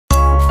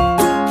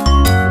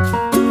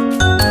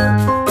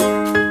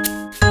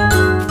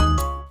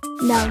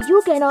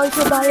can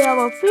also buy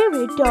our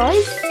favorite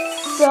toys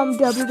from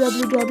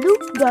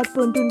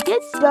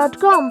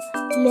www.puntoonkids.com.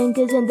 Link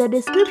is in the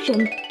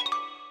description.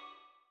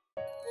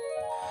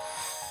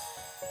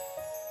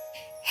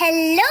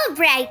 Hello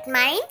bright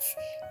minds!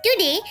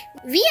 Today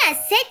we are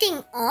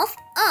setting off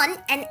on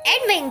an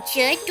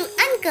adventure to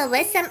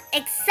uncover some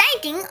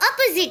exciting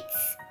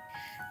opposites.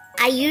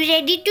 Are you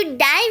ready to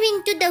dive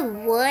into the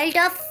world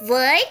of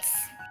words?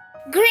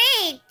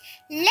 Great!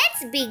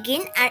 Let's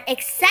begin our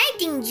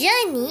exciting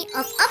journey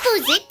of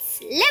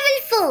opposites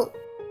level 4.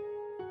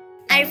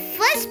 Our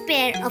first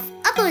pair of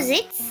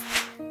opposites,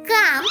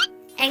 calm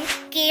and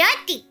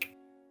chaotic.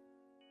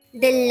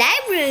 The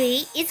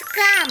library is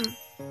calm.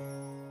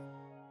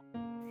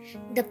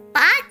 The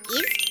park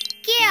is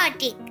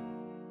chaotic.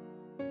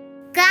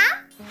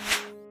 Calm,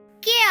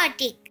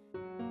 chaotic.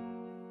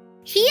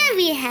 Here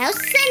we have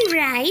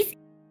sunrise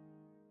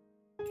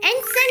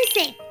and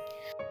sunset.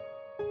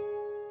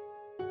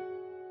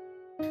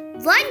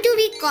 What do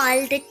we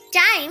call the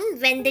time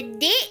when the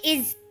day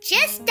is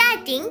just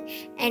starting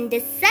and the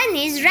sun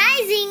is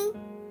rising?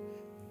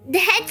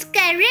 That's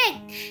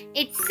correct.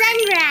 It's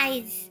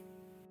sunrise.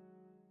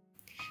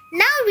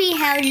 Now we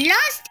have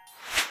lost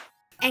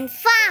and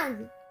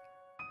found.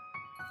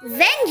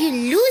 When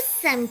you lose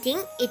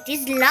something, it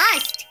is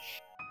lost.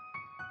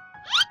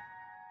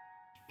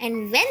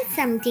 And when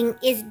something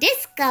is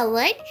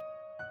discovered,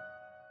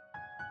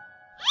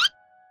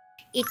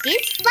 it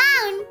is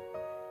found.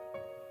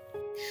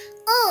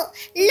 Oh,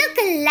 look,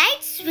 a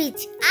light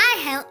switch. I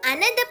have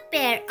another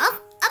pair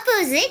of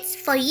opposites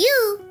for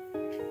you.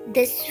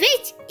 The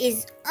switch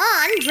is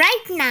on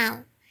right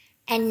now.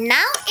 And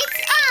now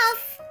it's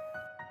off.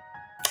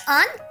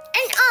 On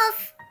and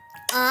off.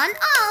 On,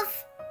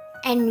 off.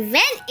 And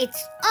when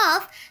it's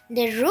off,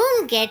 the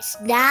room gets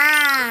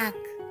dark.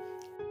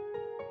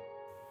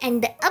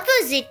 And the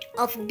opposite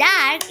of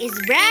dark is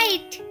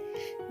bright.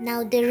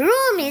 Now the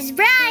room is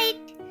bright.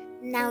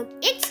 Now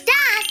it's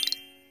dark.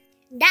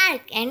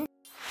 Dark and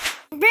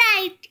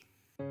bright.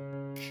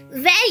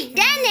 Well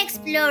done,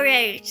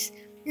 explorers.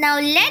 Now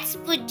let's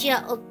put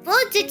your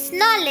opposites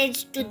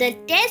knowledge to the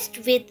test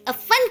with a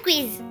fun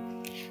quiz.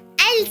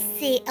 I'll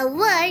say a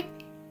word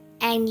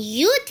and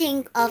you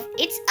think of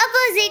its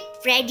opposite.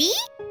 Ready?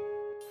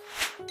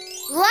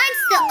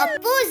 What's the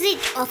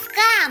opposite of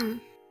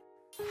calm?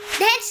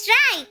 That's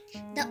right.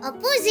 The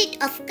opposite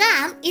of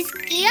calm is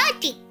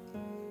chaotic.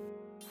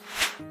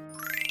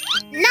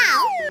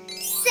 Now,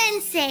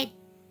 sunset.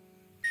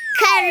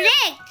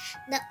 Correct.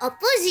 The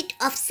opposite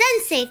of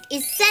sunset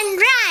is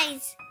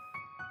sunrise.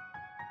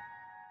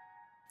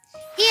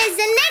 Here's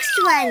the next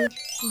one.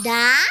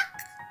 Dark.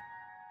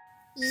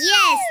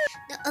 Yes,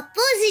 the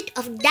opposite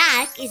of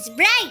dark is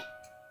bright.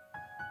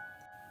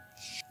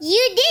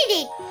 You did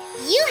it!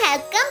 You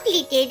have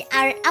completed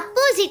our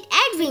opposite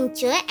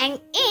adventure and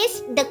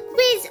aced the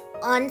quiz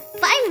on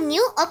 5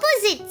 new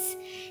opposites.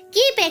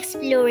 Keep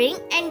exploring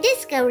and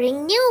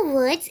discovering new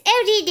words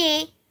every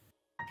day.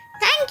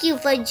 Thank you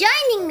for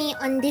joining me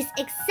on this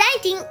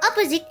exciting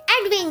opposite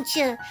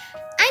adventure.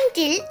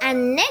 Until our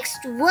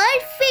next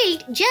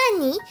word-filled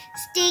journey,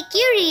 stay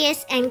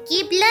curious and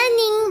keep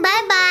learning.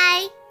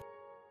 Bye-bye.